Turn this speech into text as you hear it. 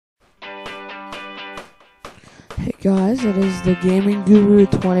Hey guys, it is the Gaming Guru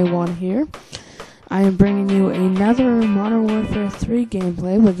 21 here. I am bringing you another Modern Warfare 3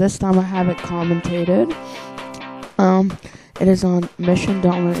 gameplay, but this time I have it commentated. It is on Mission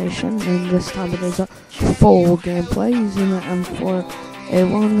Domination, and this time it is a full gameplay using the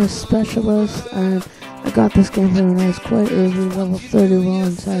M4A1 with Specialist, and I got this gameplay when I was quite early, level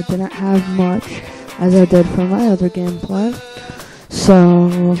 31, so I didn't have much as I did for my other gameplay. So,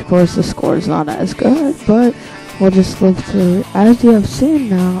 of course, the score is not as good, but we'll just live through it. As you have seen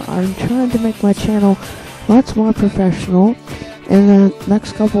now, I'm trying to make my channel lots more professional. In the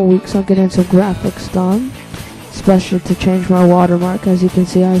next couple weeks, I'll get into graphics done, especially to change my watermark. As you can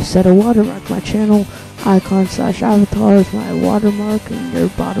see, I've set a watermark. My channel icon/avatar is my watermark in your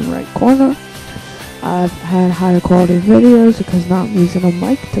bottom right corner. I've had higher quality videos because now I'm using a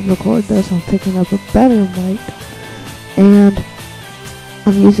mic to record this. I'm picking up a better mic, and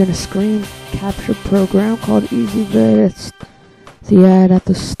I'm using a screen capture program called EasyVid. It's the ad at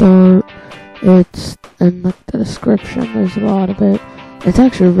the start. It's in the description. There's a lot of it. It's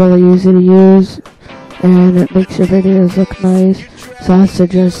actually really easy to use, and it makes your videos look nice. So I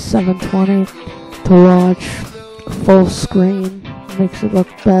suggest 720 to watch full screen. Makes it look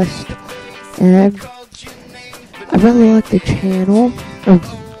best. And I really like the channel.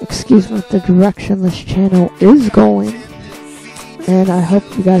 The direction this channel is going. And I hope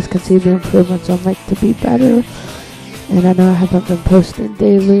you guys can see the improvements I'll make to be better. And I know I haven't been posting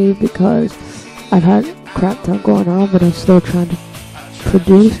daily because I've had crap ton going on, but I'm still trying to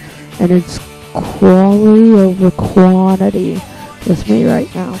produce. And it's quality over quantity with me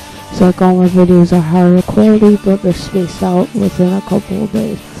right now. So like all my videos are higher quality, but they're spaced out within a couple of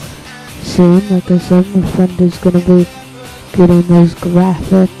days. Soon, like I said, my friend is going to be getting those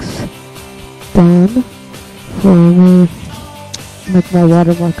graphics done for me. Like my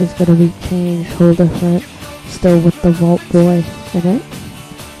watermark is going to be changed, whole different, still with the Vault Boy in it.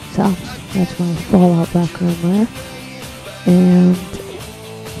 So, that's my Fallout background there. And,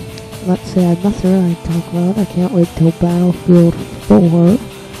 let's see, I have nothing really to talk about. I can't wait till Battlefield 4,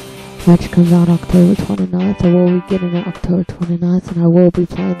 which comes out October 29th. I will be getting it October 29th, and I will be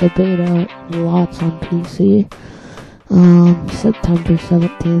playing the beta lots on PC. September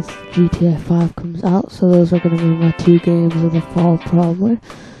 17th, GTA 5 comes out, so those are going to be my 2 games of the fall probably.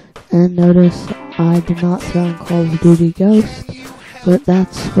 And notice I did not throw in Call of Duty Ghost, but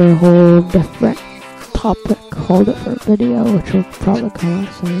that's for a whole different topic, whole different video, which will probably come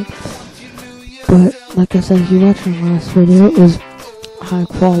out soon. But like I said, if you watched my last video, it was high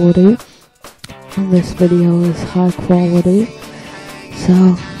quality, and this video is high quality,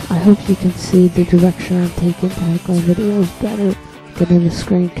 so I hope you can see the direction I'm taking to make my videos better, getting the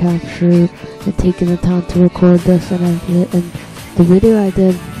screen capture, and taking the time to record this and edit. And the video I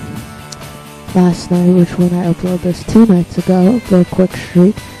did last night, which when I uploaded this 2 nights ago, for a quick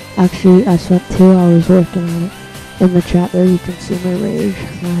streak, actually I spent 2 hours working on it. In the chat there you can see my rage,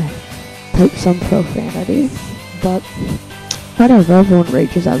 and I typed some profanity, but whatever, everyone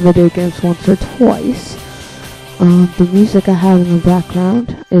rages at video games once or twice. The music I have in the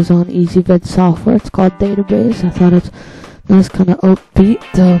background is on EasyVid software. It's called Database. I thought it's nice, kind of upbeat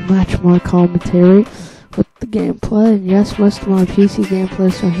to match my commentary with the gameplay. And yes, most of my PC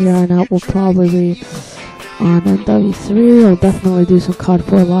gameplays from here on out will probably be on MW3. I'll definitely do some COD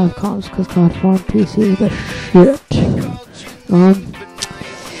 4 live comms because COD 4 on PC is the shit.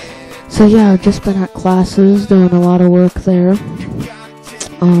 So yeah, I've just been at classes doing a lot of work there.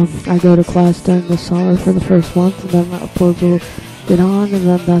 I go to class during the summer for the first month, and then my uploads will get on, and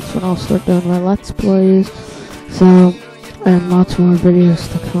then that's when I'll start doing my Let's Plays. So, and lots more videos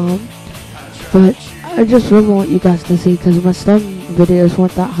to come. But I just really want you guys to see, because my stuff videos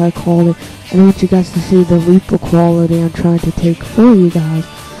weren't that high quality, and I want you guys to see the leap of quality I'm trying to take for you guys.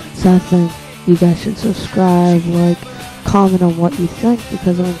 So I think you guys should subscribe, like, comment on what you think,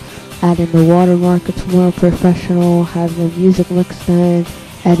 because I'm adding the watermark, it's more professional, having the music mixed in,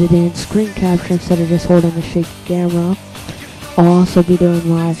 editing, screen capture instead of just holding a shaky camera. I'll also be doing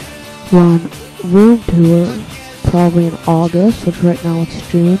my room tour probably in August, which right now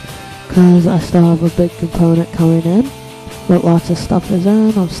it's June, because I still have a big component coming in, but lots of stuff is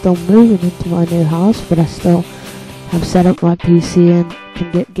in. I'm still moving into my new house, but I still have set up my PC and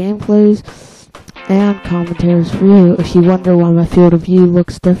can get gameplays and commentaries for you. If you wonder why my field of view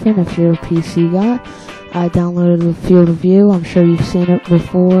looks different, if you're a PC guy, I downloaded the field of view. I'm sure you've seen it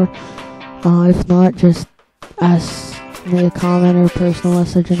before. If not, just ask me a comment or a personal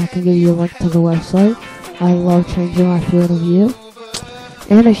message and I can give you a link to the website. I love changing my field of view.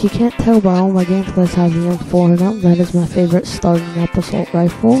 And if you can't tell by all my gameplays have the M4 in them, that is my favorite starting up assault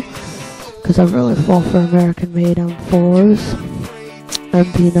rifle. because I really fall for American-made M4s.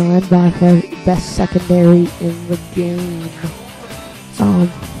 MP9 by far best secondary in the game.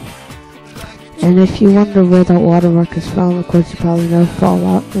 And if you wonder where that watermark is from, of course you probably know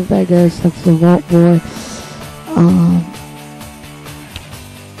Fallout New Vegas, that's the Vault Boy.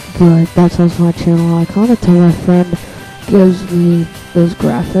 But that's also my channel icon until my friend gives me those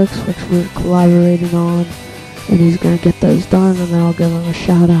graphics, which we're collaborating on, and he's gonna get those done, and then I'll give him a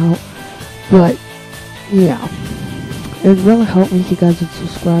shout out. But yeah, it would really help me if you guys would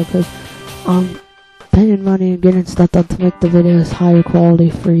subscribe, because I'm paying money and getting stuff done to make the videos higher quality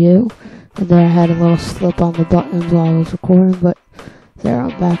for you. And there I had a little slip on the buttons while I was recording, but there,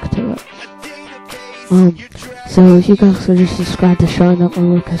 I'm back to it. So if you guys could just subscribe to show that my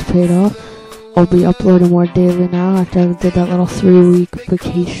work has paid off. I'll be uploading more daily now after I did that little 3-week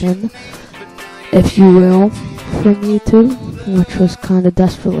vacation, if you will, from YouTube, which was kind of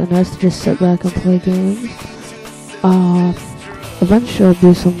desperately nice to just sit back and play games. Eventually I'll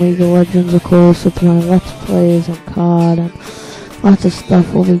do some League of Legends, of course, with my Let's Plays and COD, and lots of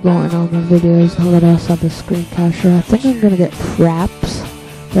stuff will be going on in the videos. I'll let us have the screen capture. I think I'm gonna get Fraps,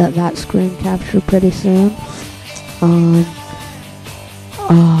 that screen capture pretty soon.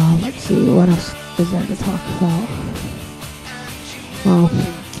 Let's see, what else is there to talk about?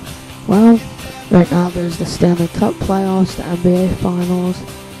 Well, right now there's the Stanley Cup playoffs, the NBA finals,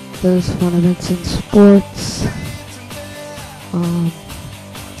 those fun events in sports.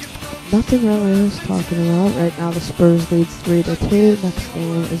 Nothing really is talking about. Right now the Spurs leads 3-2. Next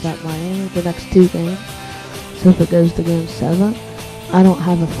game is at Miami, the next 2 games. So if it goes to game 7, I don't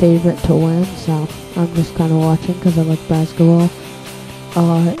have a favorite to win, so I'm just kind of watching because I like basketball.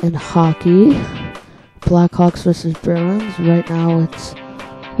 In hockey, Blackhawks versus Bruins. Right now it's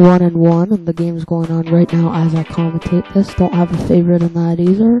 1-1, and the game's going on right now as I commentate this. Don't have a favorite in that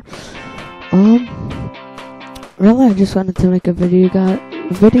either. Really, I just wanted to make a video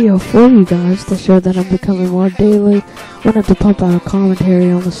for you guys to show that I'm becoming more daily. Wanted to pump out a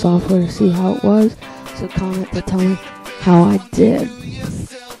commentary on the software to see how it was. So comment to tell me how I did.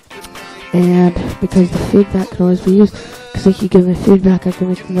 And because the feedback can always be used, because if you give me feedback, I can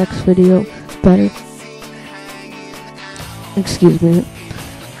make the next video better. Excuse me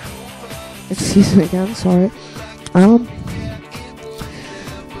again, sorry.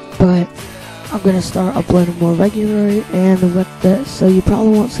 But I'm gonna start uploading more regularly, and with this, so you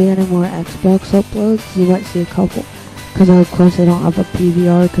probably won't see any more Xbox uploads. You might see a couple, because of course I don't have a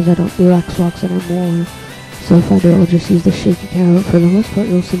PVR, because I don't do Xbox anymore. So if I do, I'll just use the shaky camera. For the most part,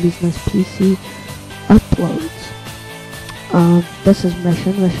 you'll see these nice PC uploads. This is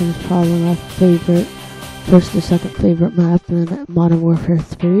Mission. Mission is probably my favorite, first or second favorite map in Modern Warfare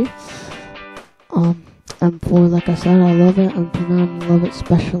 3. M4, like I said, I love it. MP9, I love it.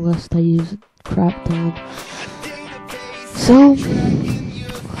 Specialist, I use it crap ton. So,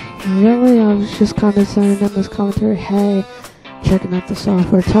 really, I was just kind of saying in this commentary, hey, checking out the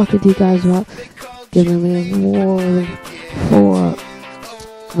software, talking to you guys about giving me an award for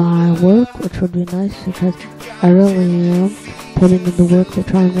my work, which would be nice, because I really am putting in the work to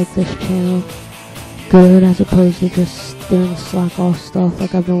try and make this channel good, as opposed to just doing slack off stuff.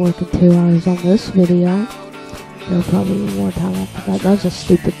 Like I've been working 2 hours on this video. There'll probably be more time after that. That was a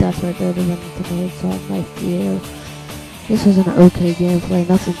stupid death right there to run into the head, so I knifed the air. This is an okay gameplay,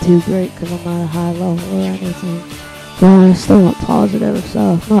 nothing too great because I'm not a high level or anything. But I still want positive,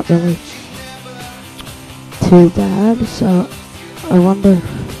 so not really too bad. So I wonder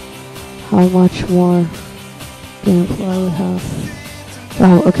how much more gameplay we have.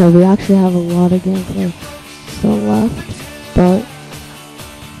 Oh, okay, we actually have a lot of gameplay still left, but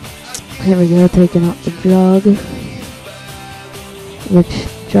here we go, taking out the jug, which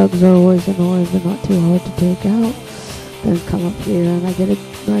jugs are always annoying but not too hard to take out. Then come up here and I get a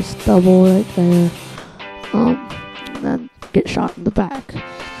nice double right there, and then get shot in the back.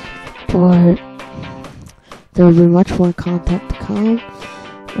 But there will be much more content to come,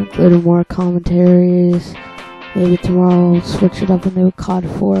 including more commentaries. Maybe tomorrow I'll switch it up and do a COD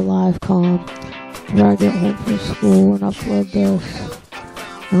 4 live com after I get home from school and upload this.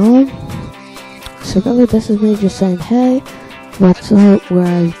 So really this is me just saying, hey, what's up, where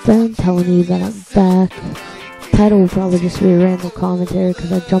I've been, telling you that I'm back. Title will probably just be a random commentary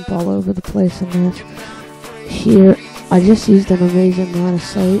because I jump all over the place in this. Here, I just used an amazing line of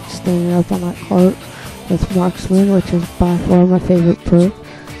sight standing up on that cart with Marksman, which is by far my favorite perk.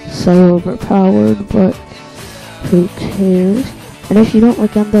 So overpowered, but who cares? And if you don't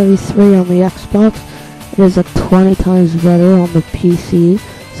like MW3 on the Xbox, it is a 20 times better on the PC.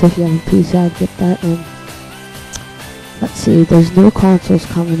 So if you have a PC, I'd get that. And let's see, there's new consoles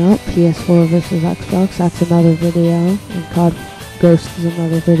coming up, PS4 versus Xbox, that's another video, and COD Ghost is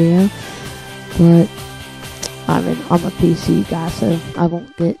another video, but, I mean, I'm a PC guy, so I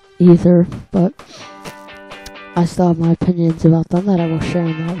won't get either, but I still have my opinions about them that I will share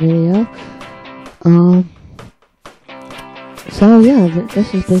in that video. So yeah,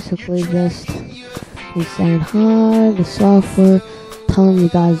 this is basically just me saying hi, the software, telling you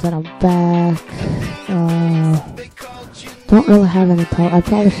guys that I'm back. Don't really have any talk. I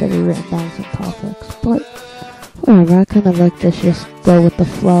probably should have written down some topics, but whatever. I kind of like this, just go with the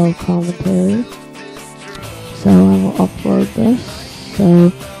flow commentary. So I will upload this.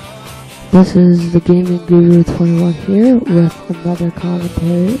 So this is the Gaming Guru 21 here with another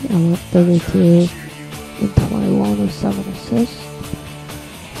commentary. I went 32 and 21 with 7 assists.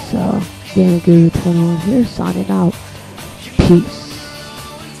 So Gaming Guru 21 here, signing out. Peace.